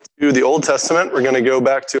To the Old Testament. We're going to go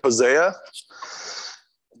back to Hosea.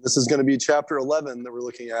 This is going to be chapter 11 that we're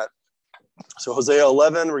looking at. So Hosea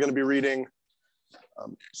 11, we're going to be reading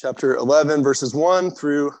chapter 11, verses 1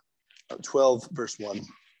 through 12, verse 1.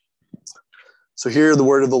 So hear the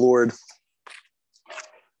word of the Lord.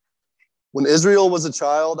 When Israel was a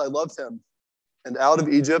child, I loved him, and out of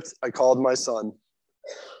Egypt I called my son.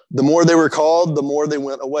 The more they were called, the more they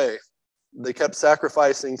went away. They kept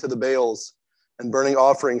sacrificing to the Baals and burning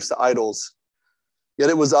offerings to idols. Yet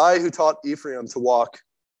it was I who taught Ephraim to walk.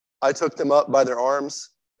 I took them up by their arms,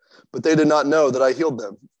 but they did not know that I healed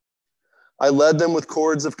them. I led them with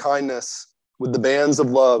cords of kindness, with the bands of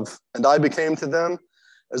love, and I became to them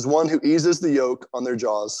as one who eases the yoke on their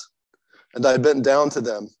jaws. And I bent down to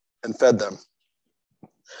them and fed them.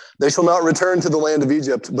 They shall not return to the land of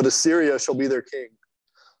Egypt, but Assyria shall be their king,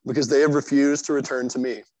 because they have refused to return to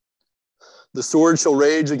me. The sword shall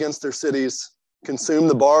rage against their cities, consume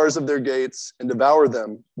the bars of their gates, and devour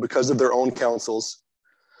them because of their own counsels.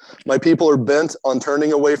 My people are bent on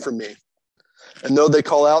turning away from me, and though they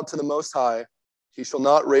call out to the Most High, he shall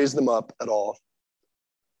not raise them up at all.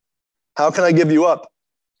 How can I give you up,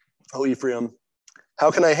 O Ephraim? How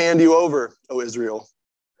can I hand you over, O Israel?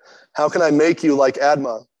 How can I make you like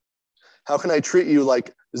Admah? How can I treat you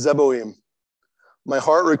like Zeboim? My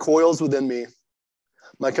heart recoils within me.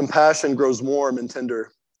 My compassion grows warm and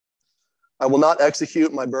tender. I will not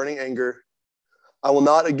execute my burning anger. I will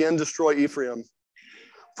not again destroy Ephraim,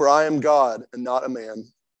 for I am God and not a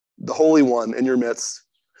man, the Holy One in your midst,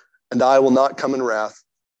 and I will not come in wrath.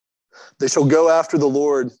 They shall go after the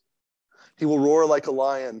Lord. He will roar like a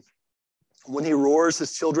lion. When he roars,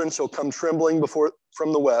 his children shall come trembling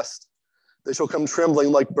from the west. They shall come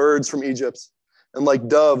trembling like birds from Egypt and like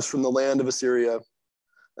doves from the land of Assyria.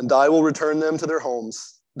 And I will return them to their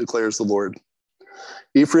homes, declares the Lord.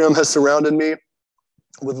 Ephraim has surrounded me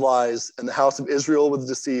with lies, and the house of Israel with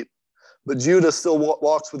deceit. But Judah still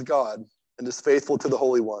walks with God and is faithful to the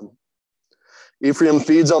Holy One. Ephraim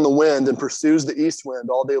feeds on the wind and pursues the east wind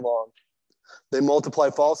all day long. They multiply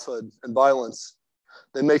falsehood and violence.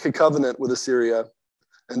 They make a covenant with Assyria,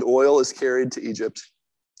 and oil is carried to Egypt.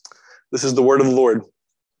 This is the word of the Lord.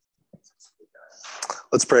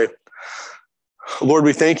 Let's pray. Lord,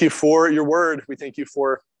 we thank you for your word. We thank you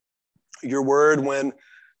for your word when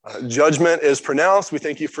judgment is pronounced. We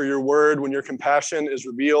thank you for your word when your compassion is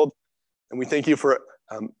revealed. And we thank you for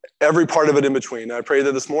every part of it in between. I pray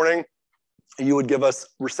that this morning you would give us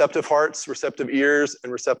receptive hearts, receptive ears,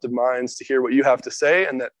 and receptive minds to hear what you have to say,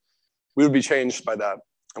 and that we would be changed by that.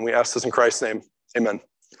 And we ask this in Christ's name. Amen.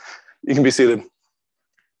 You can be seated.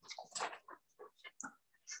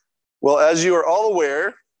 Well, as you are all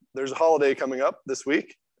aware, there's a holiday coming up this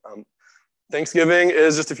week. Thanksgiving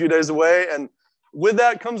is just a few days away, and with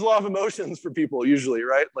that comes a lot of emotions for people usually,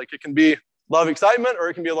 right? Like it can be a lot of excitement or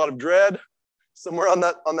it can be a lot of dread, somewhere on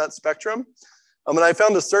that spectrum. And I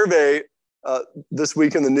found a survey this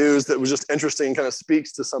week in the news that was just interesting, kind of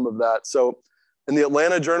speaks to some of that. So in the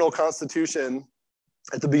Atlanta Journal-Constitution,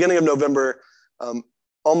 at the beginning of November,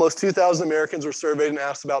 almost 2,000 Americans were surveyed and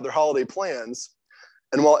asked about their holiday plans.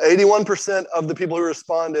 And while 81% of the people who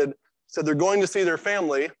responded said they're going to see their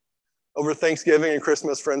family over Thanksgiving and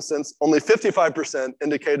Christmas, for instance, only 55%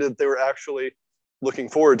 indicated that they were actually looking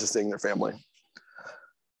forward to seeing their family.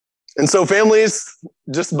 And so families,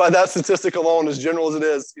 just by that statistic alone, as general as it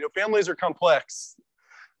is, families are complex.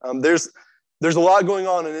 There's a lot going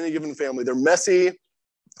on in any given family. They're messy,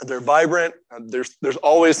 they're vibrant, there's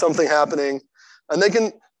always something happening, and they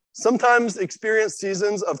can sometimes experience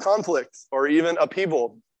seasons of conflict or even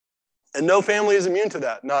upheaval. And no family is immune to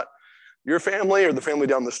that. Not your family or the family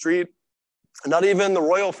down the street, not even the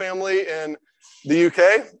royal family in the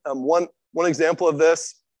UK. One example of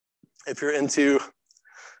this, if you're into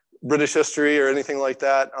British history or anything like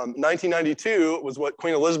that, 1992 was what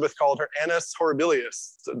Queen Elizabeth called her annus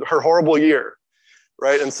horribilis, her horrible year,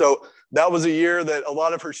 right? And so that was a year that a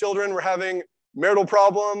lot of her children were having marital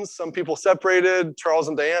problems. Some people separated. Charles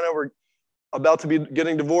and Diana were about to be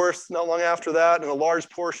getting divorced not long after that, and a large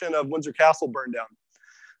portion of Windsor Castle burned down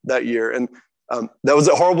that year. And that was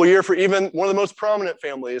a horrible year for even one of the most prominent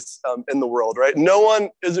families in the world, right? No one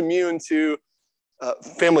is immune to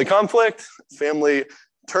family conflict, family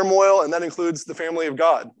turmoil, and that includes the family of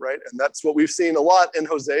God, right? And that's what we've seen a lot in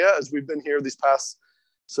Hosea as we've been here these past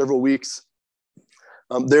several weeks.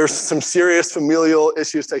 There's some serious familial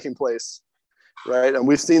issues taking place, right? And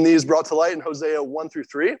we've seen these brought to light in Hosea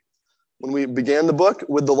 1-3, when we began the book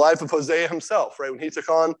with the life of Hosea himself, right? When he took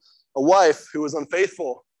on a wife who was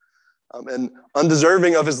unfaithful and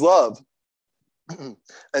undeserving of his love,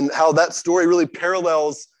 and how that story really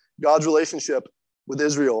parallels God's relationship with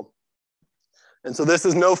Israel. And so this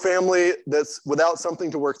is no family that's without something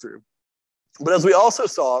to work through. But as we also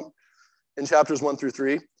saw in chapters 1 through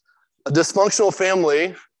 3, a dysfunctional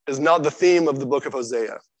family is not the theme of the book of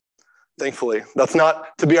Hosea, thankfully. That's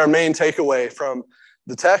not to be our main takeaway from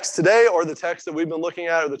the text today or the text that we've been looking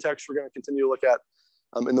at or the text we're going to continue to look at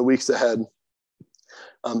in the weeks ahead.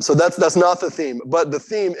 So that's not the theme. But the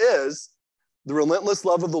theme is the relentless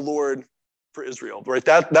love of the Lord for Israel, right?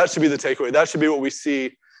 That should be the takeaway. That should be what we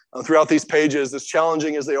see throughout these pages, as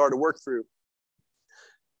challenging as they are to work through.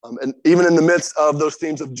 And even in the midst of those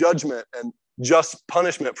themes of judgment and just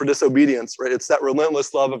punishment for disobedience, right? It's that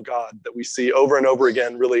relentless love of God that we see over and over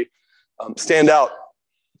again really stand out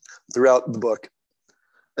throughout the book.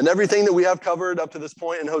 And everything that we have covered up to this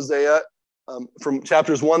point in Hosea, from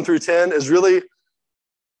chapters 1 through 10, has really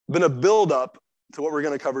been a build-up to what we're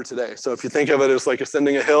going to cover today. So if you think of it as like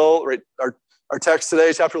ascending a hill, right? Our text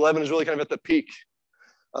today, chapter 11, is really kind of at the peak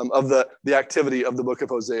of the activity of the book of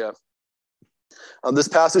Hosea. This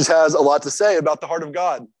passage has a lot to say about the heart of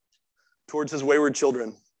God towards his wayward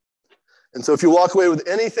children. And so if you walk away with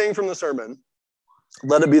anything from the sermon,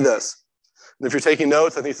 let it be this. And if you're taking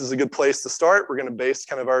notes, I think this is a good place to start. We're going to base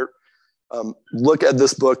kind of our look at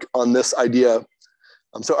this book on this idea.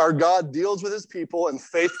 So our God deals with his people in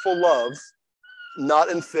faithful love, not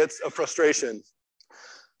in fits of frustration.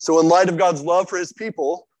 So in light of God's love for his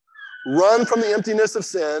people, run from the emptiness of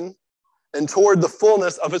sin and toward the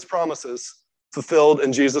fullness of his promises fulfilled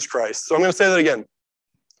in Jesus Christ. So I'm going to say that again.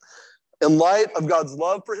 In light of God's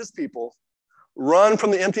love for his people, run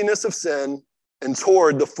from the emptiness of sin and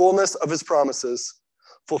toward the fullness of his promises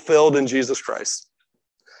fulfilled in Jesus Christ.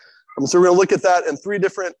 So we're going to look at that in three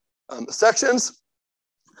different sections.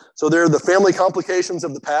 So there are the family complications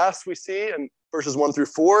of the past we see in verses 1 through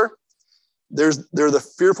 4. There are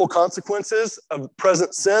the fearful consequences of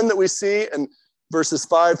present sin that we see in verses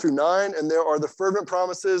 5 through 9, and there are the fervent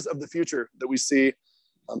promises of the future that we see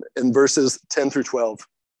in verses 10 through 12.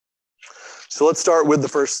 So let's start with the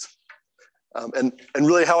first. And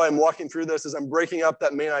really how I'm walking through this is I'm breaking up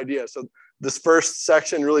that main idea. So this first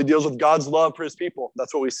section really deals with God's love for his people.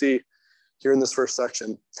 That's what we see here in this first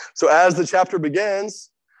section. So as the chapter begins,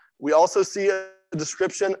 we also see a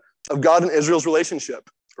description of God and Israel's relationship,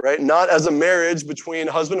 right? Not as a marriage between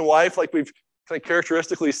husband and wife like we've kind of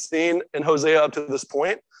characteristically seen in Hosea up to this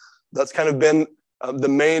point. That's kind of been the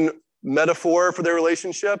main metaphor for their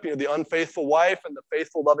relationship, the unfaithful wife and the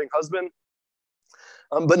faithful, loving husband.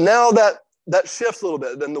 But now that shifts a little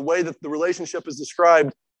bit, then the way that the relationship is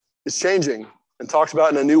described is changing and talked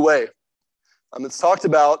about in a new way. It's talked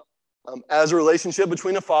about as a relationship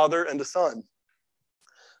between a father and a son.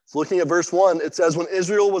 So looking at verse 1, it says, when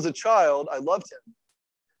Israel was a child, I loved him,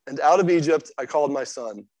 and out of Egypt I called my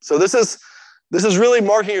son. So this is really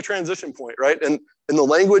marking a transition point, right? And in the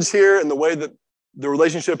language here and the way that the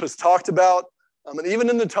relationship is talked about, and even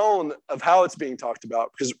in the tone of how it's being talked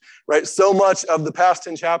about, because right, so much of the past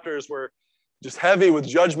 10 chapters were just heavy with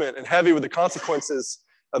judgment and heavy with the consequences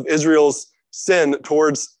of Israel's sin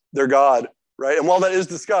towards their God, right? And while that is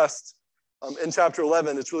discussed in chapter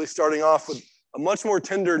 11, it's really starting off with a much more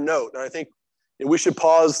tender note. And I think we should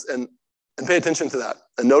pause and pay attention to that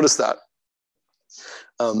and notice that.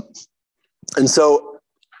 And so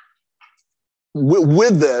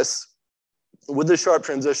with this sharp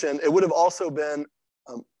transition, it would have also been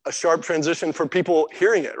a sharp transition for people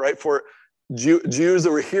hearing it, right? For Jews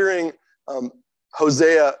that were hearing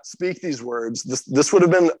Hosea speak these words, this would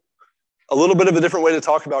have been a little bit of a different way to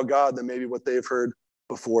talk about God than maybe what they've heard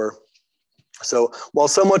before. So while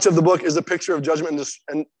so much of the book is a picture of judgment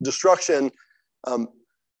and destruction,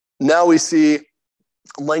 now we see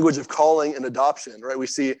language of calling and adoption, right? We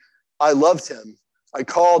see, I loved him. I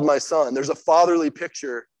called my son. There's a fatherly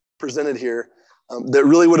picture presented here that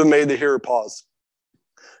really would have made the hearer pause.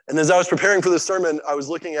 And as I was preparing for this sermon, I was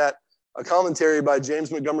looking at a commentary by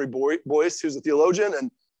James Montgomery Boyce, who's a theologian,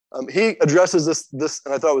 and he addresses this,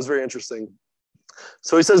 and I thought it was very interesting.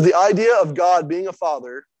 So he says, the idea of God being a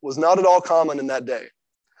father was not at all common in that day.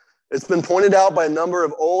 It's been pointed out by a number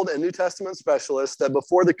of Old and New Testament specialists that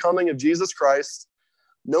before the coming of Jesus Christ,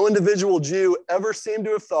 no individual Jew ever seemed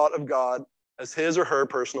to have thought of God as his or her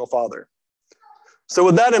personal father. So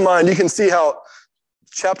with that in mind, you can see how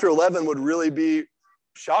chapter 11 would really be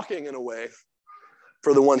shocking in a way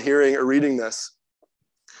for the one hearing or reading this,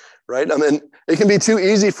 right? I mean, it can be too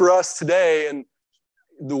easy for us today in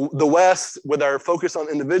the West with our focus on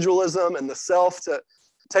individualism and the self to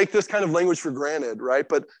take this kind of language for granted, right?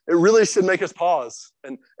 But it really should make us pause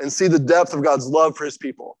and see the depth of God's love for his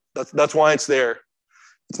people. That's why it's there.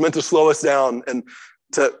 It's meant to slow us down and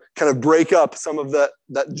to kind of break up some of that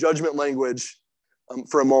judgment language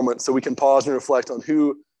for a moment so we can pause and reflect on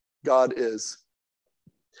who God is.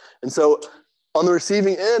 And so on the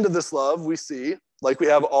receiving end of this love, we see, like we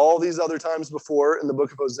have all these other times before in the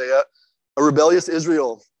book of Hosea, a rebellious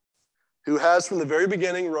Israel who has from the very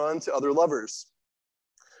beginning run to other lovers.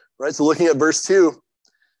 Right? So looking at verse 2,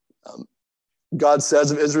 God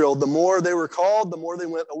says of Israel, the more they were called, the more they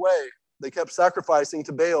went away. They kept sacrificing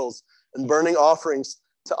to Baals and burning offerings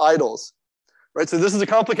to idols. Right? So this is a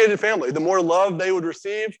complicated family. The more love they would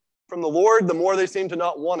receive from the Lord, the more they seemed to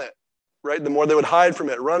not want it. Right? The more they would hide from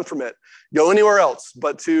it, run from it, go anywhere else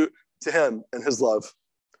but to him and his love.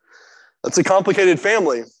 That's a complicated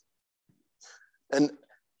family. And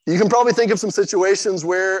you can probably think of some situations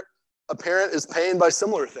where a parent is pained by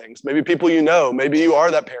similar things. Maybe people you know, maybe you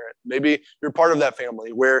are that parent. Maybe you're part of that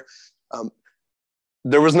family where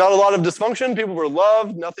there was not a lot of dysfunction. People were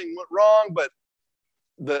loved, nothing went wrong, but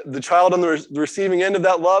the child on the receiving end of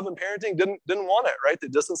that love and parenting didn't want it, right? They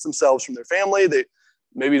distanced themselves from their family. They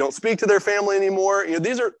maybe don't speak to their family anymore. You know,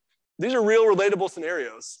 these are real relatable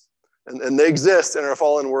scenarios, and they exist in our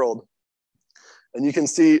fallen world. And you can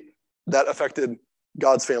see that affected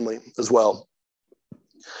God's family as well.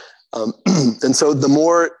 And so the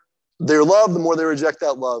more they're loved, the more they reject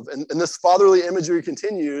that love. And this fatherly imagery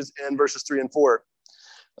continues in verses 3 and 4.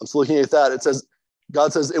 So looking at that, it says,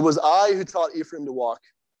 God says, it was I who taught Ephraim to walk.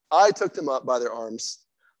 I took them up by their arms.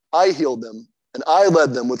 I healed them, and I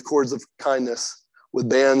led them with cords of kindness, with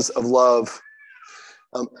bands of love.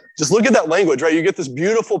 Just look at that language, right? You get this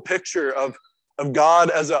beautiful picture of God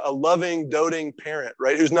as a loving, doting parent,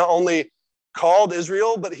 right? Who's not only called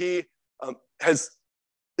Israel, but he is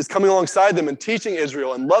coming alongside them and teaching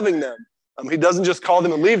Israel and loving them. He doesn't just call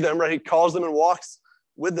them and leave them, right? He calls them and walks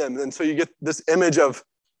with them. And so you get this image of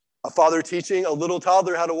a father teaching a little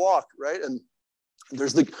toddler how to walk, right? And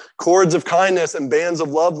there's the cords of kindness and bands of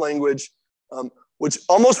love language, which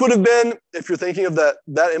almost would have been, if you're thinking of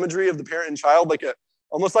that imagery of the parent and child,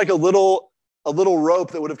 almost like a little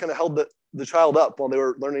rope that would have kind of held the child up while they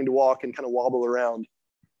were learning to walk and kind of wobble around.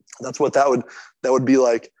 That's what that would be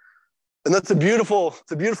like. And that's a beautiful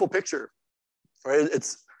picture, right?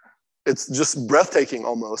 It's just breathtaking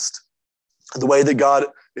almost, the way that God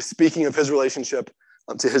is speaking of his relationship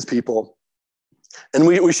to his people. And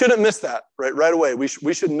we shouldn't miss that, right away.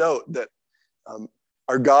 We should note that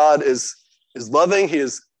our God is loving. He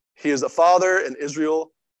is a father in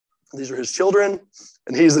Israel. These are his children,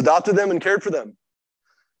 and he's adopted them and cared for them.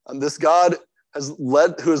 This God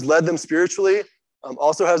who has led them spiritually,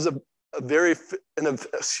 also has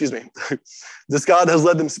this God has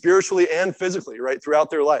led them spiritually and physically, right, throughout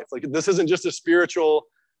their life. Like, this isn't just a spiritual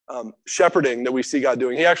shepherding that we see God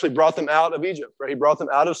doing. He actually brought them out of Egypt, right? He brought them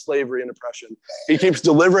out of slavery and oppression. He keeps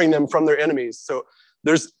delivering them from their enemies. So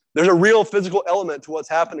there's a real physical element to what's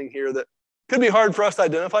happening here that could be hard for us to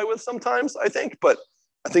identify with sometimes, I think, but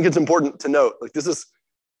I think it's important to note, like, this is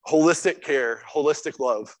holistic care, holistic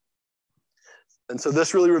love. And so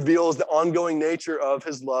this really reveals the ongoing nature of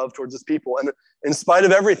his love towards his people. And in spite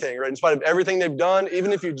of everything, right, in spite of everything they've done,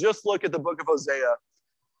 even if you just look at the book of Hosea,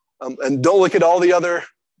 and don't look at all the other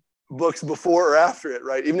books before or after it,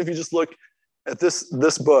 right? Even if you just look at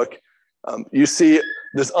this book, you see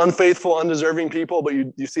this unfaithful, undeserving people, but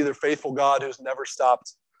you see their faithful God who's never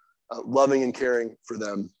stopped loving and caring for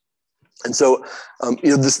them. And so,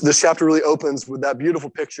 this chapter really opens with that beautiful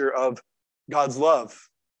picture of God's love,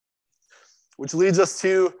 which leads us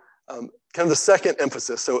to kind of the second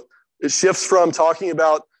emphasis. So it shifts from talking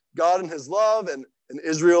about God and his love and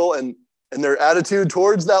Israel and their attitude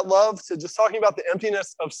towards that love to just talking about the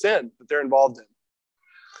emptiness of sin that they're involved in.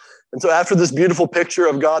 And so after this beautiful picture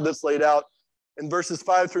of God that's laid out in verses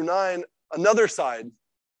 5 through 9, another side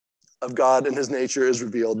of God and his nature is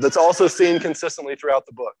revealed that's also seen consistently throughout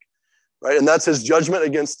the book, right? And that's his judgment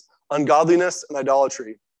against ungodliness and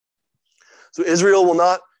idolatry. So Israel will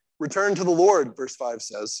not return to the Lord, verse 5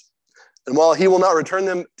 says. And while he will not return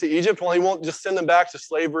them to Egypt, while he won't just send them back to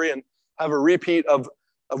slavery and have a repeat of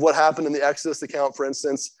what happened in the Exodus account, for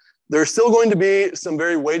instance, there's still going to be some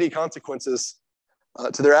very weighty consequences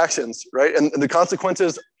to their actions, right? And the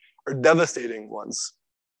consequences are devastating ones.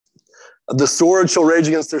 The sword shall rage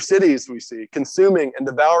against their cities, we see, consuming and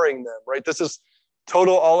devouring them, right? This is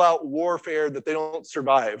total all-out warfare that they don't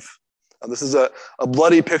survive. This is a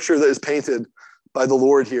bloody picture that is painted by the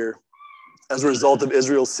Lord here as a result of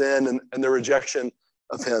Israel's sin and their rejection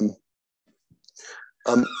of him.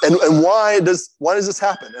 And why does this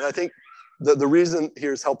happen? And I think the reason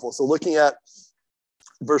here is helpful. So looking at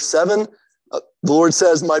verse 7, the Lord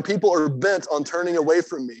says, my people are bent on turning away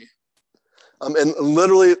from me. And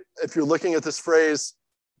literally, if you're looking at this phrase,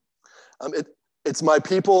 It's my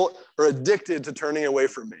people are addicted to turning away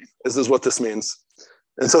from me. This is what this means.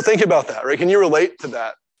 And so think about that, right? Can you relate to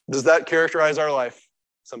that? Does that characterize our life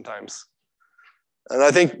sometimes? And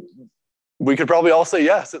I think we could probably all say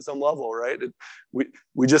yes at some level, right?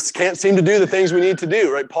 We just can't seem to do the things we need to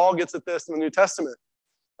do, right? Paul gets at this in the New Testament.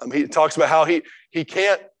 He talks about how he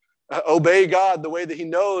can't obey God the way that he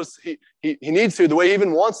knows he needs to, the way he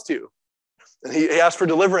even wants to. And he asks for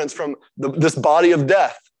deliverance from this body of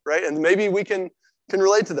death, right? And maybe we can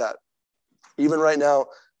relate to that, even right now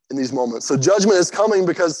in these moments. So judgment is coming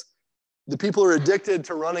because the people are addicted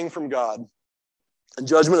to running from God. And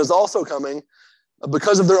judgment is also coming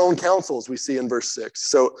because of their own counsels, we see in verse 6.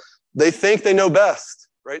 So they think they know best,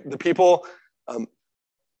 right? The people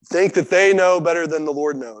think that they know better than the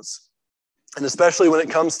Lord knows. And especially when it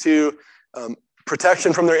comes to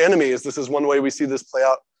protection from their enemies, this is one way we see this play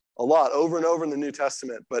out a lot over and over in the New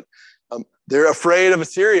Testament. But they're afraid of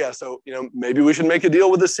Assyria. So, maybe we should make a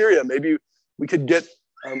deal with Assyria. Maybe we could get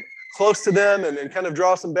close to them and kind of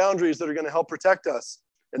draw some boundaries that are going to help protect us.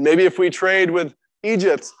 And maybe if we trade with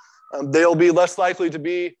Egypt, they'll be less likely to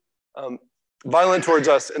be violent towards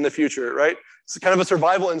us in the future, right? It's kind of a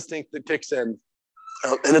survival instinct that kicks in.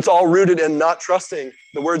 And it's all rooted in not trusting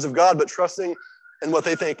the words of God, but trusting in what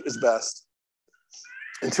they think is best.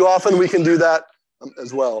 And too often we can do that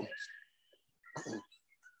as well.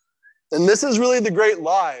 And this is really the great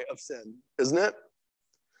lie of sin, isn't it?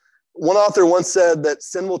 One author once said that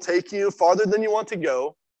sin will take you farther than you want to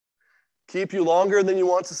go, keep you longer than you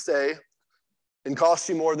want to stay, and cost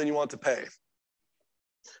you more than you want to pay.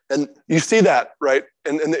 And you see that, right,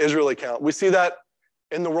 in the Israel account. We see that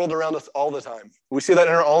in the world around us all the time. We see that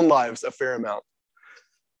in our own lives a fair amount.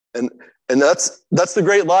 And that's the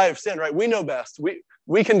great lie of sin, right? We know best.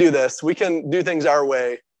 We can do this. We can do things our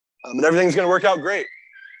way, and everything's going to work out great,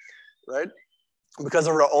 right? Because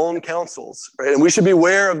of our own counsels, right? And we should be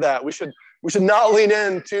aware of that. We should not lean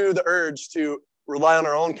into the urge to rely on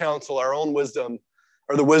our own counsel, our own wisdom,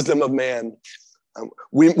 or the wisdom of man.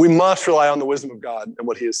 We must rely on the wisdom of God and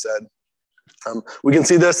what he has said. We can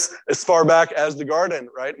see this as far back as the garden,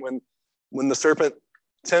 right? When the serpent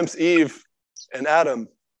tempts Eve and Adam.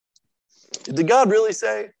 Did God really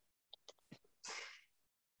say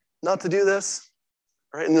not to do this?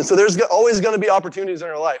 Right? And so there's always going to be opportunities in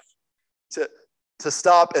our life to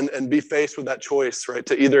stop and be faced with that choice, right?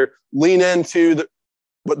 To either lean into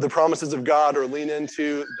the promises of God or lean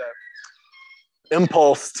into the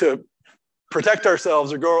impulse to protect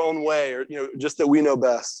ourselves or go our own way, or just that we know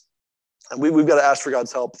best. And we've got to ask for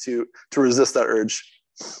God's help to resist that urge,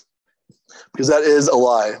 because that is a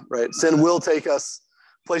lie, right? Sin will take us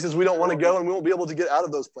places we don't want to go, and we won't be able to get out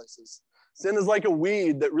of those places. Sin is like a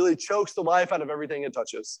weed that really chokes the life out of everything it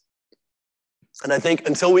touches. And I think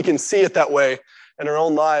until we can see it that way in our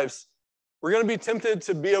own lives, we're going to be tempted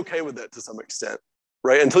to be okay with it to some extent,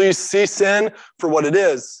 right? Until you see sin for what it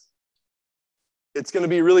is, it's going to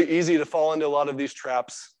be really easy to fall into a lot of these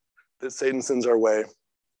traps that Satan sends our way.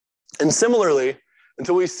 And similarly,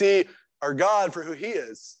 until we see our God for who he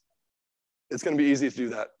is, it's going to be easy to do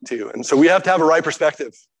that too. And so we have to have a right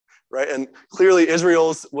perspective, right? And clearly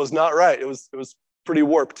Israel's was not right. It was pretty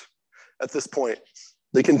warped at this point.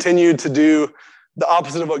 They continued to do the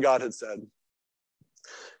opposite of what God had said.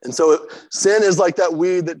 And so sin is like that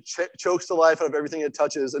weed that chokes the life out of everything it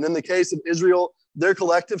touches. And in the case of Israel, their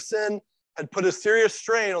collective sin had put a serious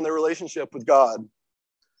strain on their relationship with God.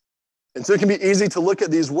 And so it can be easy to look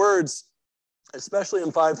at these words, especially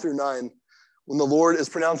in 5-9, when the Lord is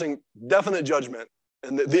pronouncing definite judgment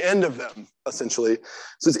and the end of them, essentially.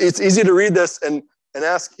 So it's easy to read this and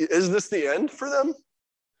ask, is this the end for them?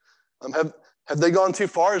 Have they gone too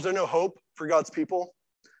far? Is there no hope for God's people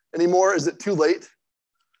anymore? Is it too late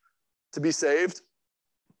to be saved?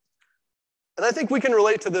 And I think we can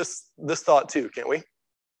relate to this thought too, can't we?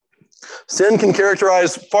 Sin can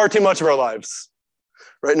characterize far too much of our lives,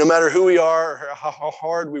 right? No matter who we are, or how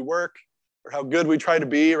hard we work, or how good we try to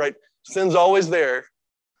be, right? Sin's always there.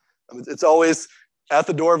 It's always at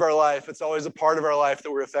the door of our life. It's always a part of our life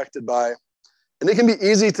that we're affected by. And it can be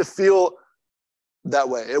easy to feel that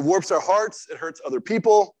way. It warps our hearts, it hurts other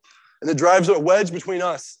people, and it drives a wedge between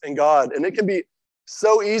us and God. And it can be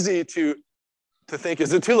so easy to think,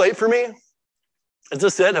 is it too late for me? Is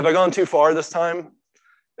this it? Have I gone too far this time?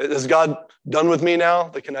 Is God done with me now?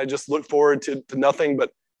 Can I just look forward to nothing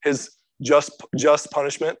but his just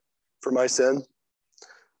punishment for my sin?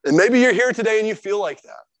 And maybe you're here today and you feel like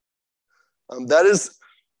that. That is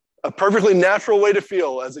a perfectly natural way to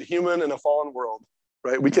feel as a human in a fallen world,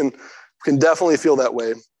 right? We can definitely feel that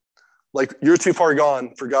way. Like you're too far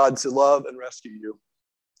gone for God to love and rescue you.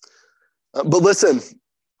 But listen,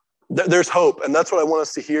 there's hope. And that's what I want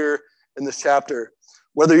us to hear in this chapter.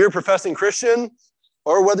 Whether you're a professing Christian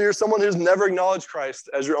or whether you're someone who's never acknowledged Christ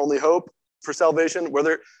as your only hope for salvation,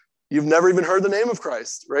 whether you've never even heard the name of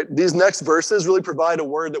Christ, right? These next verses really provide a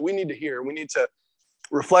word that we need to hear. We need to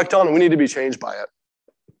reflect on, and we need to be changed by it.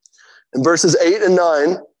 In verses 8 and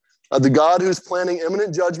 9, the God who's planning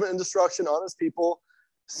imminent judgment and destruction on his people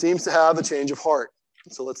seems to have a change of heart.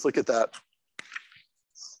 So let's look at that.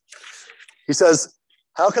 He says,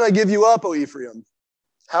 how can I give you up, O Ephraim?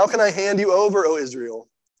 How can I hand you over, O Israel?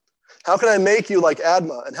 How can I make you like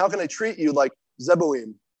Admah? And how can I treat you like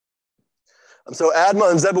Zeboim? So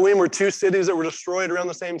Admah and Zeboim were two cities that were destroyed around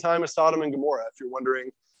the same time as Sodom and Gomorrah. If you're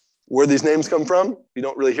wondering where these names come from, you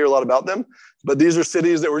don't really hear a lot about them. But these are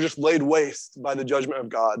cities that were just laid waste by the judgment of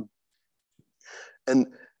God. And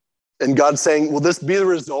God's saying, will this be the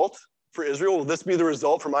result for Israel? Will this be the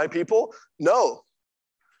result for my people? No.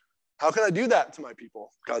 How can I do that to my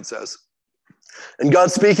people? God says. And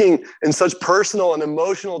God's speaking in such personal and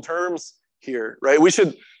emotional terms here, right? We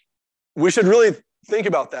should really think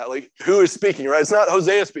about that. Like, who is speaking, right? It's not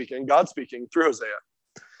Hosea speaking, God's speaking through Hosea.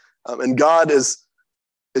 And God is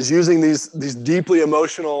using these deeply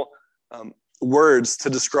emotional words to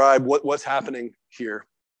describe what's happening here.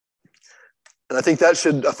 And I think that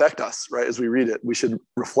should affect us, right? As we read it, we should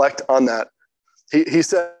reflect on that. He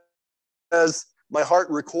says, my heart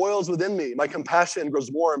recoils within me. My compassion grows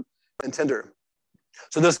warm and tender.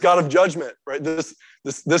 So this God of judgment, right?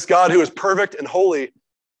 This God who is perfect and holy,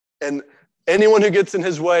 and anyone who gets in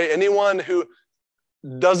his way, anyone who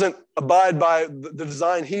doesn't abide by the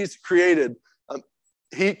design he's created,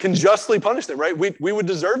 he can justly punish them, right? We would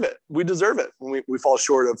deserve it. We deserve it when we fall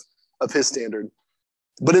short of his standard.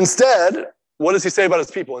 But instead, what does he say about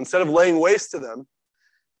his people? Instead of laying waste to them,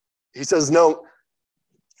 he says, no,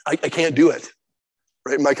 I can't do it,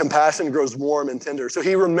 right? My compassion grows warm and tender. So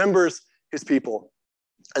he remembers his people.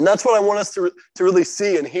 And that's what I want us to really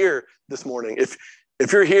see and hear this morning.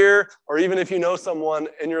 If you're here, or even if you know someone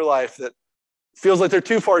in your life that feels like they're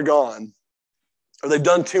too far gone, or they've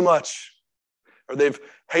done too much, or they've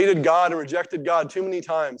hated God and rejected God too many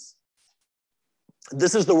times,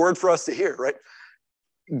 this is the word for us to hear, right?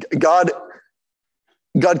 God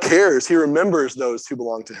cares. He remembers those who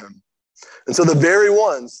belong to him. And so the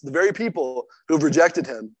very people who have rejected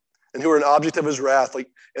him and who are an object of his wrath, like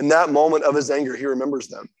in that moment of his anger, he remembers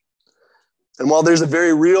them. And while there's a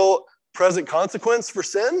very real present consequence for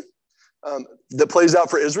sin that plays out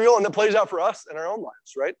for Israel and that plays out for us in our own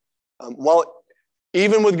lives, right? While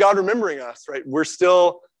even with God remembering us, right, there's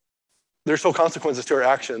still consequences to our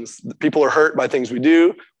actions. People are hurt by things we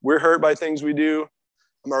do. We're hurt by things we do.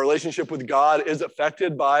 Our relationship with God is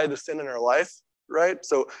affected by the sin in our life, right?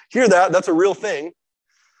 So hear that's a real thing.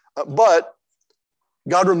 But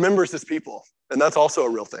God remembers his people, and that's also a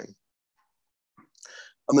real thing.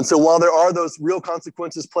 And so while there are those real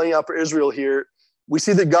consequences playing out for Israel here, we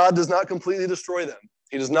see that God does not completely destroy them.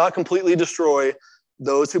 He does not completely destroy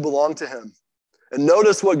those who belong to him. And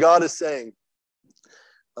notice what God is saying.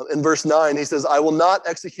 In verse 9, he says, I will not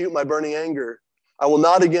execute my burning anger. I will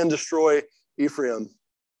not again destroy Ephraim.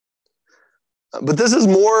 But this is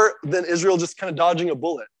more than Israel just kind of dodging a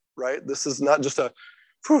bullet, right? This is not just that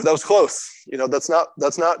was close. That's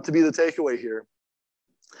not to be the takeaway here.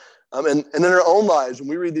 And in our own lives, when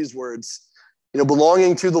we read these words,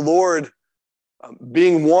 belonging to the Lord,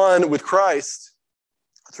 being one with Christ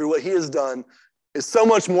through what he has done is so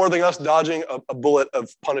much more than us dodging a bullet of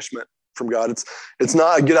punishment from God. It's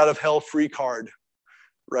not a get out of hell free card,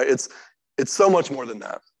 right? It's so much more than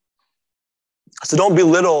that. So don't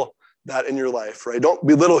belittle that in your life, right? Don't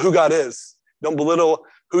belittle who God is. Don't belittle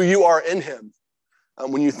who you are in him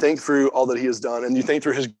when you think through all that he has done and you think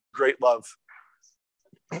through his great love.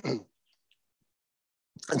 And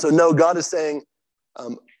so, no, God is saying,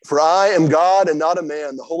 for I am God and not a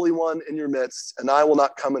man, the Holy One in your midst, and I will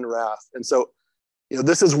not come in wrath. And so,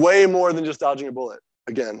 this is way more than just dodging a bullet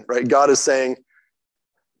again, right? God is saying,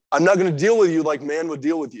 I'm not going to deal with you like man would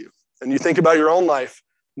deal with you. And you think about your own life.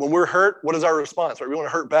 When we're hurt, what is our response, right? We want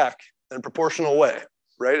to hurt back in a proportional way,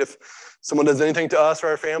 right? If someone does anything to us or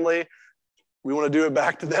our family, we want to do it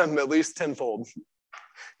back to them at least tenfold.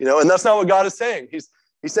 And that's not what God is saying. He's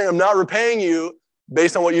saying, I'm not repaying you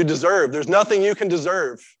based on what you deserve. There's nothing you can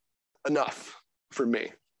deserve enough for me,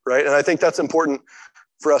 right? And I think that's important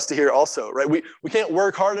for us to hear also, right? We can't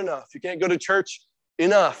work hard enough. You can't go to church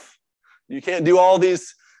enough. You can't do all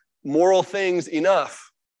these moral things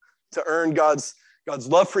enough to earn God's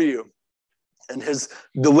love for you and his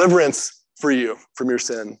deliverance for you from your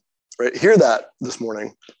sin, right? Hear that this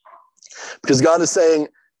morning. Because God is saying,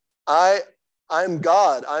 I'm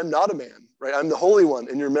God, I'm not a man, right? I'm the Holy One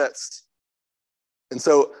in your midst. And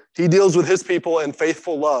so he deals with his people in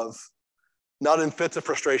faithful love, not in fits of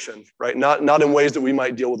frustration, right? Not in ways that we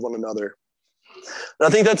might deal with one another. And I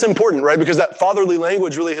think that's important, right? Because that fatherly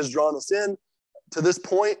language really has drawn us in to this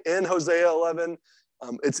point in Hosea 11.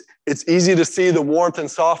 It's easy to see the warmth and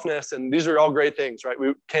softness, and these are all great things, right?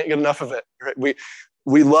 We can't get enough of it, right?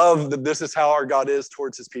 We love that this is how our God is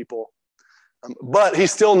towards his people. But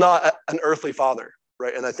he's still not an earthly father,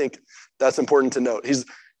 right? And I think that's important to note.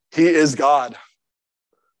 He is God.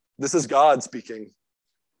 This is God speaking.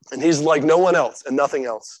 And he's like no one else and nothing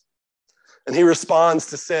else. And he responds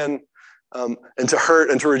to sin and to hurt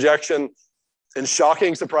and to rejection in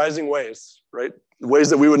shocking, surprising ways, right? Ways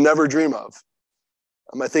that we would never dream of.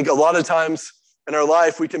 I think a lot of times in our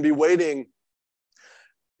life, we can be waiting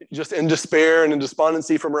just in despair and in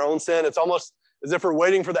despondency from our own sin. It's almost as if we're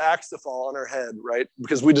waiting for the axe to fall on our head, right?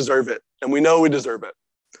 Because we deserve it, and we know we deserve it.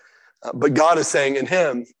 But God is saying in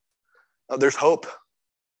him, there's hope,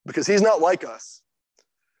 because he's not like us.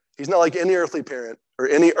 He's not like any earthly parent or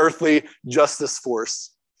any earthly justice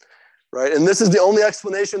force, right? And this is the only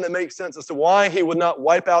explanation that makes sense as to why he would not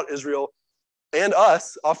wipe out Israel and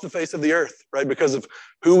us off the face of the earth, right? Because of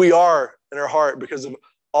who we are in our heart, because of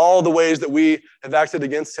all the ways that we have acted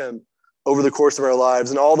against him over the course of our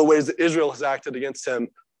lives, and all the ways that Israel has acted against him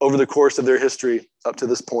over the course of their history up to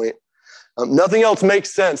this point. Nothing else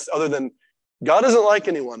makes sense other than God isn't like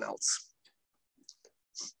anyone else.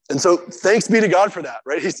 And so thanks be to God for that,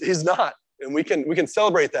 right? He's not. And we can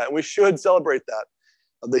celebrate that. And we should celebrate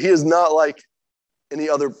that he is not like any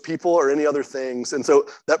other people or any other things. And so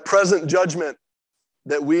that present judgment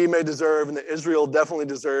that we may deserve and that Israel definitely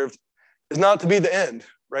deserved is not to be the end,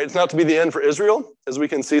 right? It's not to be the end for Israel, as we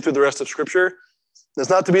can see through the rest of Scripture. It's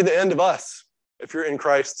not to be the end of us if you're in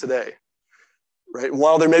Christ today, right?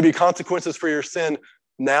 While there may be consequences for your sin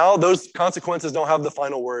now, those consequences don't have the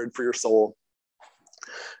final word for your soul.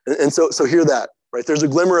 And so hear that, right? There's a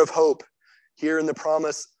glimmer of hope here in the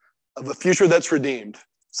promise of a future that's redeemed,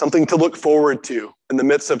 something to look forward to in the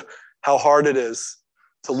midst of how hard it is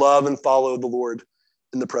to love and follow the Lord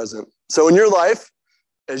in the present. So in your life,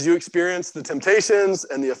 as you experience the temptations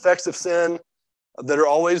and the effects of sin that are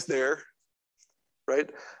always there, right?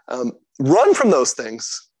 Run from those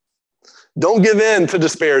things. Don't give in to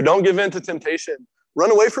despair. Don't give in to temptation.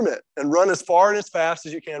 Run away from it and run as far and as fast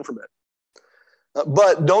as you can from it.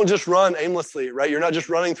 But don't just run aimlessly, right? You're not just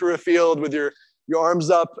running through a field with your arms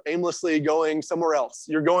up aimlessly going somewhere else.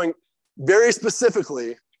 You're going very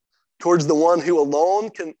specifically towards the one who alone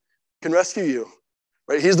can rescue you,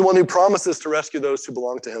 right? He's the one who promises to rescue those who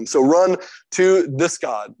belong to him. So run to this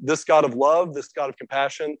God of love, this God of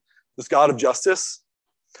compassion, this God of justice.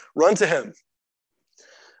 Run to him.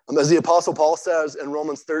 As the Apostle Paul says in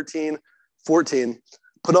Romans 13:14,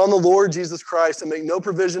 put on the Lord Jesus Christ and make no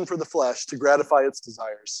provision for the flesh to gratify its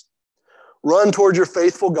desires. Run toward your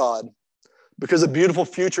faithful God, because a beautiful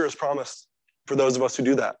future is promised for those of us who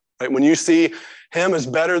do that. Right? When you see him as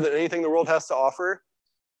better than anything the world has to offer,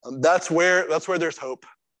 that's where there's hope.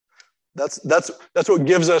 That's what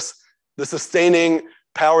gives us the sustaining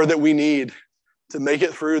power that we need to make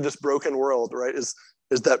it through this broken world, right? Is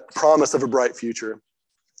that promise of a bright future.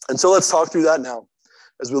 And so let's talk through that now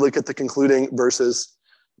as we look at the concluding verses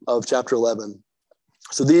of chapter 11.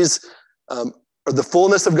 So these are the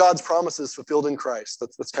fullness of God's promises fulfilled in Christ.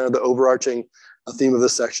 That's kind of the overarching theme of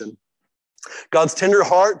this section. God's tender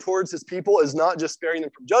heart towards his people is not just sparing them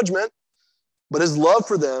from judgment, but his love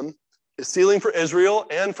for them is sealing for Israel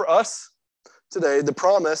and for us today the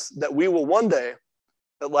promise that we will one day,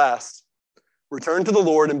 at last, return to the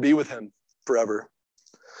Lord and be with him forever.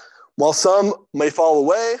 While some may fall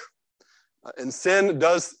away, and sin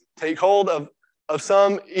does take hold of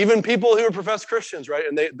some, even people who are professed Christians, right?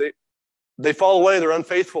 And they fall away, they're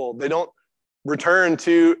unfaithful. They don't return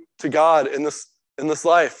to God in this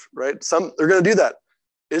life, right? Some, they're going to do that.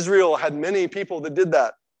 Israel had many people that did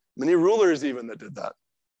that, many rulers even that did that.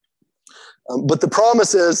 But the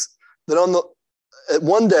promise is that at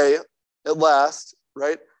one day, at last,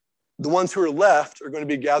 right, the ones who are left are going to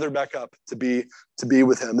be gathered back up to be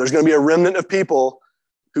with him. There's going to be a remnant of people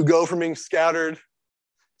who go from being scattered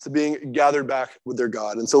to being gathered back with their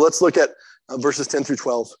God. And so let's look at verses 10 through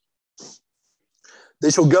 12. They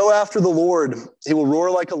shall go after the Lord. He will roar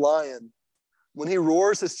like a lion. When he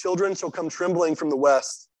roars, his children shall come trembling from the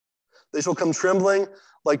west. They shall come trembling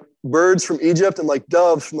like birds from Egypt and like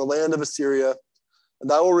doves from the land of Assyria.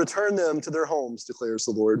 And I will return them to their homes, declares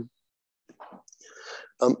the Lord.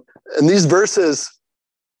 And these verses,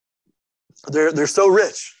 they're so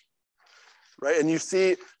rich, right? And you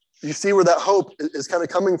see where that hope is kind of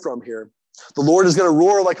coming from here. The Lord is going to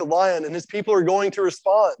roar like a lion, and his people are going to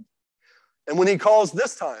respond. And when he calls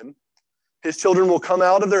this time, his children will come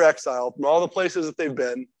out of their exile from all the places that they've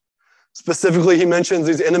been. Specifically, he mentions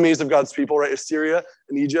these enemies of God's people, right? Assyria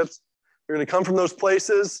and Egypt. They're going to come from those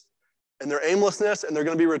places and their aimlessness, and they're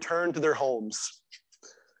going to be returned to their homes.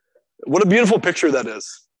 What a beautiful picture that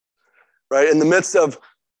is, right? In the midst of,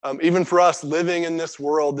 even for us, living in this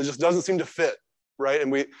world that just doesn't seem to fit, right?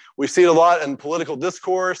 And we see it a lot in political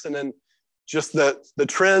discourse and in just the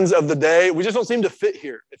trends of the day. We just don't seem to fit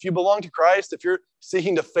here. If you belong to Christ, if you're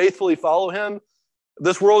seeking to faithfully follow him,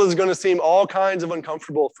 this world is going to seem all kinds of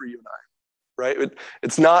uncomfortable for you and I, right?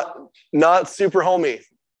 It's not super homey,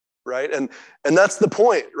 right? And that's the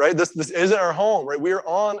point, right? This isn't our home, right? We are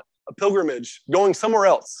on a pilgrimage going somewhere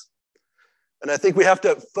else. And I think we have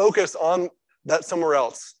to focus on that somewhere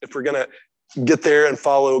else if we're going to get there and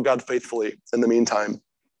follow God faithfully in the meantime.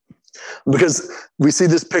 Because we see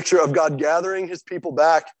this picture of God gathering his people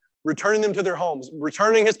back, returning them to their homes,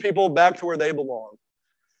 returning his people back to where they belong.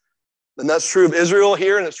 And that's true of Israel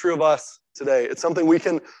here, and it's true of us today. It's something we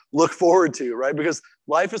can look forward to, right? Because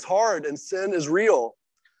life is hard and sin is real.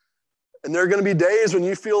 And there are going to be days when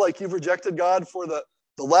you feel like you've rejected God for the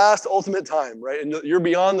last ultimate time, right? And you're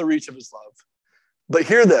beyond the reach of his love. But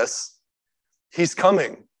hear this, he's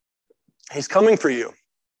coming. He's coming for you.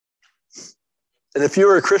 And if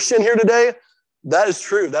you're a Christian here today, that is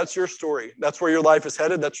true. That's your story. That's where your life is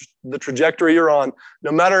headed. That's the trajectory you're on.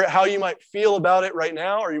 No matter how you might feel about it right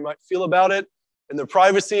now, or you might feel about it in the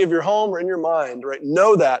privacy of your home or in your mind, right?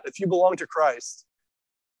 Know that if you belong to Christ,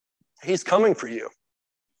 he's coming for you.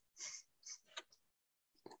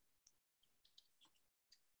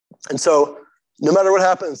 And so no matter what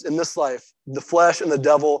happens in this life, the flesh and the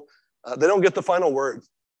devil, they don't get the final word,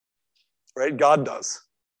 right? God does.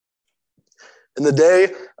 And the day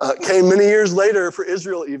came many years later for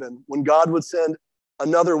Israel even, when God would send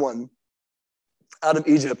another one out of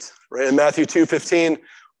Egypt, right? In Matthew 2:15,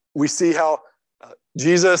 we see how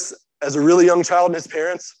Jesus, as a really young child, and his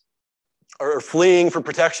parents are fleeing for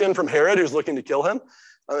protection from Herod, who's looking to kill him.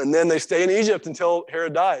 And then they stay in Egypt until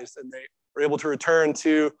Herod dies, and they are able to return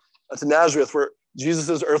to Nazareth, where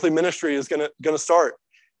Jesus' earthly ministry is going to start,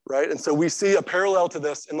 right? And so we see a parallel to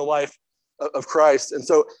this in the life of Christ. And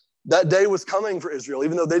so that day was coming for Israel,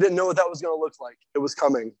 even though they didn't know what that was going to look like. It was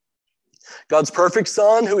coming. God's perfect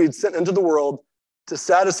son, who he'd sent into the world to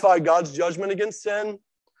satisfy God's judgment against sin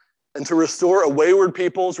and to restore a wayward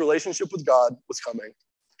people's relationship with God, was coming.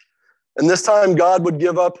 And this time God would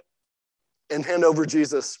give up and hand over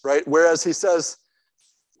Jesus, right? Whereas he says,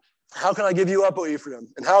 how can I give you up, O Ephraim?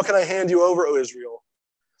 And how can I hand you over, O Israel?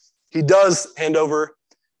 He does hand over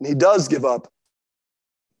and he does give up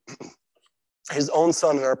his own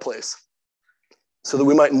son in our place so that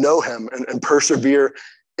we might know him and persevere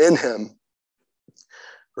in him,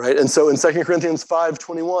 right? And so in 2 Corinthians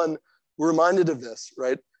 5:21, we're reminded of this,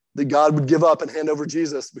 right? That God would give up and hand over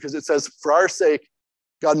Jesus, because it says, for our sake,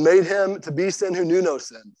 God made him to be sin who knew no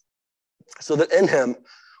sin, so that in him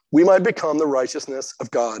we might become the righteousness of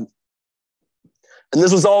God. And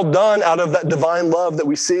this was all done out of that divine love that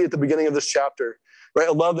we see at the beginning of this chapter, right?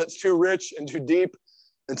 A love that's too rich and too deep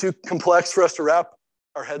and too complex for us to wrap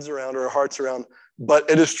our heads around or our hearts around, but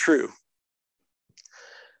it is true.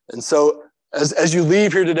 And so as you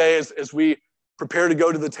leave here today, as we prepare to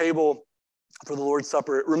go to the table for the Lord's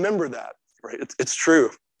Supper, remember that, right? It's true.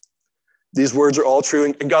 These words are all true,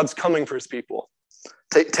 and God's coming for his people.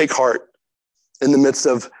 Take heart in the midst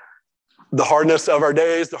of the hardness of our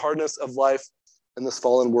days, the hardness of life in this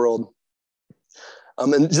fallen world.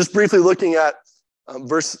 And just briefly looking at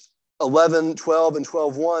verse 11, 12, and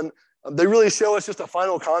 12:1, they really show us just a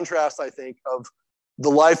final contrast, I think, of the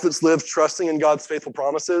life that's lived trusting in God's faithful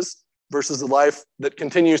promises versus the life that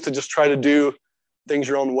continues to just try to do things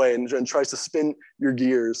your own way and tries to spin your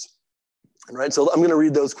gears. All right, so I'm going to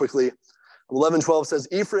read those quickly. 11:12 says,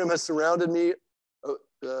 Ephraim has surrounded me.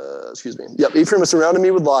 Ephraim has surrounded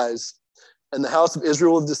me with lies, and the house of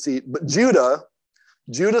Israel with deceit. But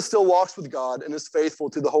Judah still walks with God and is faithful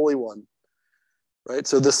to the Holy One. Right?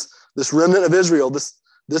 So this remnant of Israel,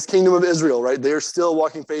 this kingdom of Israel, right? They are still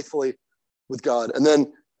walking faithfully with God. And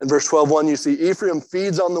then in verse 12:1, you see Ephraim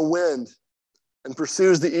feeds on the wind and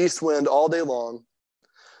pursues the east wind all day long.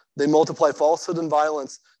 They multiply falsehood and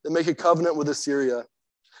violence. They make a covenant with Assyria,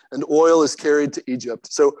 and oil is carried to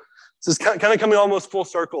Egypt. So this is kind of coming almost full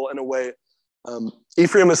circle in a way.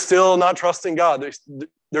 Ephraim is still not trusting God.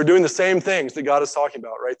 They're doing the same things that God is talking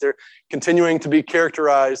about, right? They're continuing to be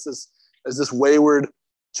characterized as this wayward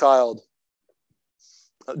child.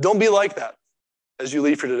 Don't be like that as you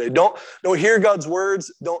leave for today. Don't hear God's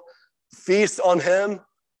words. Don't feast on him.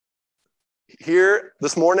 here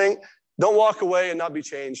this morning, don't walk away and not be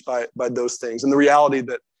changed by those things and the reality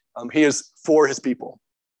that he is for his people.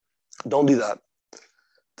 Don't do that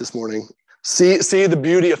this morning. See the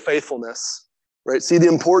beauty of faithfulness, right? See the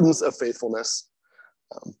importance of faithfulness.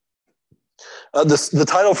 The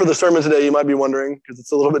title for the sermon today, you might be wondering, because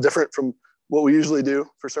it's a little bit different from what we usually do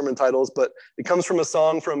for sermon titles, but it comes from a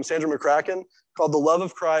song from Sandra McCracken called "The Love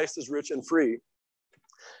of Christ is Rich and Free."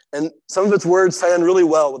 And some of its words tie in really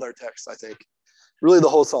well with our text, I think. Really the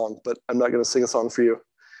whole song, but I'm not going to sing a song for you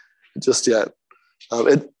just yet.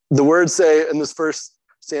 The words say in this first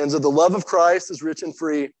stanza, "The love of Christ is rich and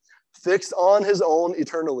free, fixed on his own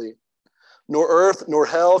eternally. Nor earth nor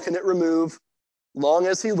hell can it remove. Long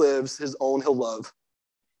as he lives, his own he'll love.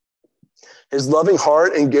 His loving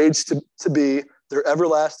heart engaged to be their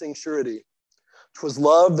everlasting surety. 'Twas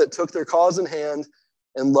love that took their cause in hand,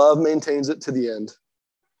 and love maintains it to the end."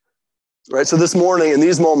 Right? So this morning, in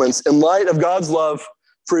these moments, in light of God's love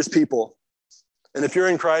for his people, and if you're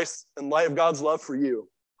in Christ, in light of God's love for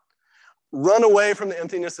you, run away from the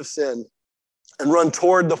emptiness of sin and run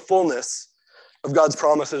toward the fullness of God's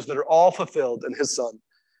promises that are all fulfilled in his Son,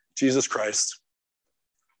 Jesus Christ.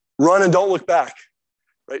 Run and don't look back.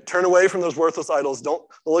 Right? Turn away from those worthless idols. Don't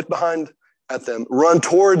look behind at them. Run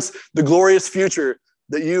towards the glorious future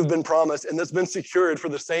that you've been promised and that's been secured for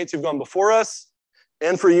the saints who've gone before us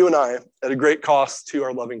and for you and I at a great cost to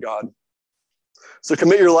our loving God. So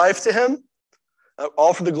commit your life to him,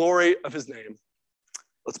 all for the glory of his name.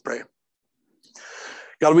 Let's pray.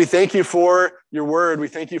 God, we thank you for your word. We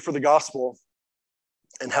thank you for the gospel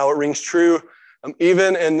and how it rings true,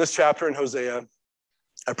 even in this chapter in Hosea.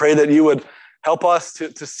 I pray that you would help us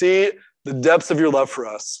to see the depths of your love for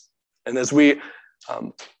us. And as we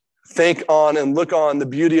think on and look on the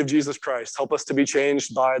beauty of Jesus Christ, help us to be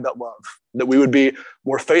changed by that love, that we would be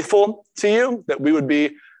more faithful to you, that we would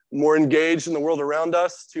be more engaged in the world around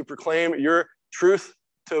us to proclaim your truth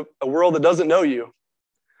to a world that doesn't know you.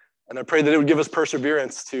 And I pray that it would give us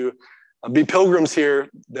perseverance to be pilgrims here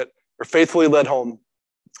that are faithfully led home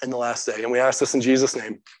in the last day. And we ask this in Jesus'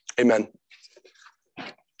 name. Amen.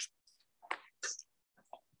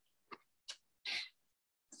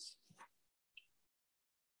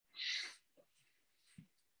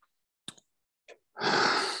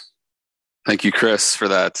 Thank you, Chris, for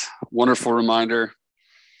that wonderful reminder.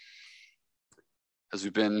 As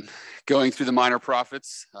we've been going through the minor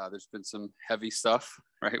prophets, there's been some heavy stuff,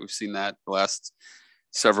 right? We've seen that the last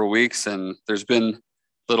several weeks, and there's been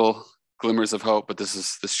little glimmers of hope, but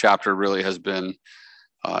this chapter really has been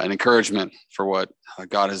an encouragement for what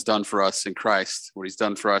God has done for us in Christ, what he's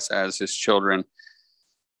done for us as his children.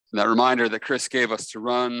 And that reminder that Chris gave us to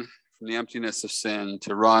run from the emptiness of sin,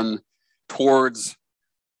 to run towards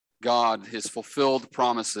God, his fulfilled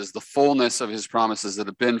promises, the fullness of his promises that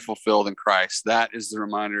have been fulfilled in Christ. That is the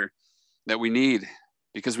reminder that we need,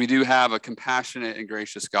 because we do have a compassionate and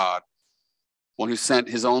gracious God, one who sent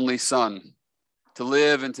his only Son to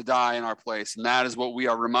live and to die in our place. And that is what we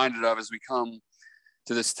are reminded of as we come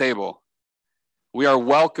to this table. We are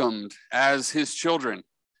welcomed as his children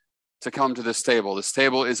to come to this table. This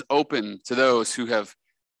table is open to those who have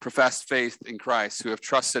professed faith in Christ, who have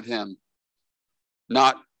trusted him,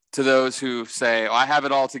 not to those who say, oh, I have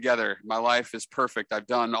it all together. My life is perfect. I've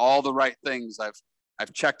done all the right things.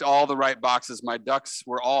 I've checked all the right boxes. My ducks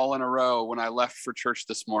were all in a row when I left for church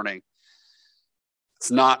this morning.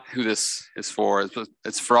 It's not who this is for.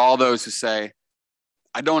 It's for all those who say,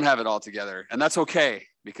 I don't have it all together. And that's okay,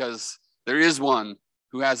 because there is one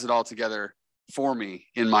who has it all together for me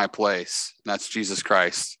in my place. And that's Jesus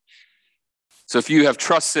Christ. So if you have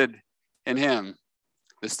trusted in him,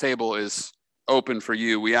 this table is open for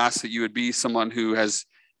you. We ask that you would be someone who has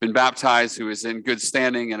been baptized, who is in good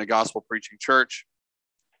standing in a gospel preaching church.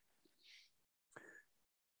 I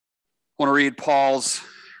want to read Paul's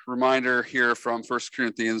reminder here from 1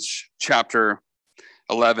 Corinthians chapter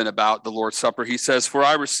 11 about the Lord's Supper. He says, "For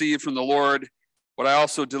I received from the Lord what I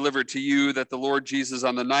also delivered to you, that the Lord Jesus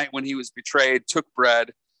on the night when he was betrayed took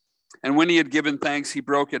bread, and when he had given thanks, he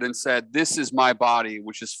broke it and said, 'This is my body,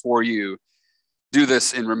 which is for you. Do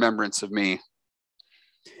this in remembrance of me.'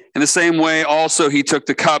 In the same way, also he took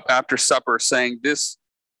the cup after supper, saying, 'This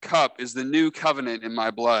cup is the new covenant in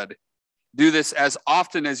my blood. Do this as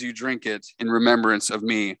often as you drink it in remembrance of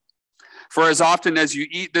me. For as often as you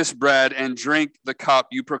eat this bread and drink the cup,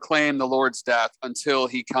 you proclaim the Lord's death until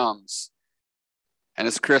he comes.'" And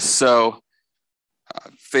as Chris so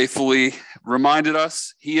faithfully reminded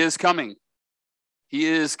us, he is coming. He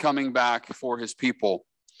is coming back for his people.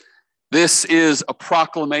 This is a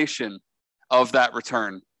proclamation of that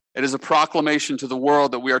return. It is a proclamation to the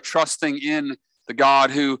world that we are trusting in the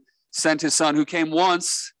God who sent his son, who came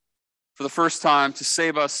once for the first time to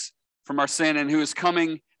save us from our sin, and who is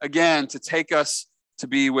coming again to take us to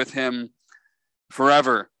be with him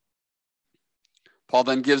forever. Paul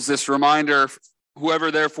then gives this reminder: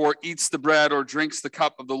 whoever therefore eats the bread or drinks the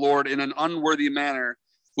cup of the Lord in an unworthy manner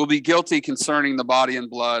will be guilty concerning the body and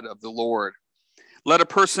blood of the Lord. Let a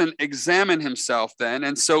person examine himself then,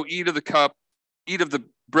 and so eat of the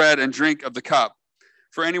bread and drink of the cup.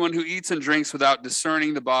 For anyone who eats and drinks without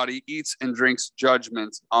discerning the body eats and drinks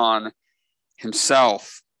judgment on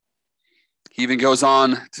himself. He even goes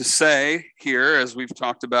on to say here, as we've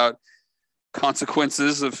talked about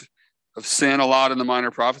consequences of sin a lot in the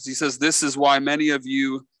Minor Prophets, he says, this is why many of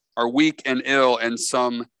you are weak and ill, and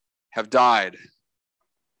some have died.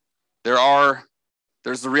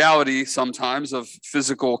 There's the reality sometimes of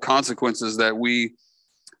physical consequences that we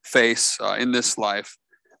face in this life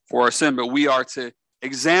for our sin, but we are to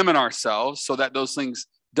examine ourselves so that those things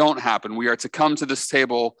don't happen. We are to come to this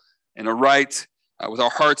table in a right, with our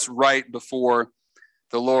hearts right before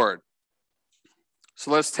the Lord. So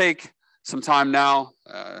let's take some time now,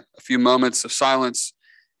 a few moments of silence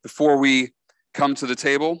before we come to the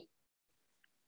table.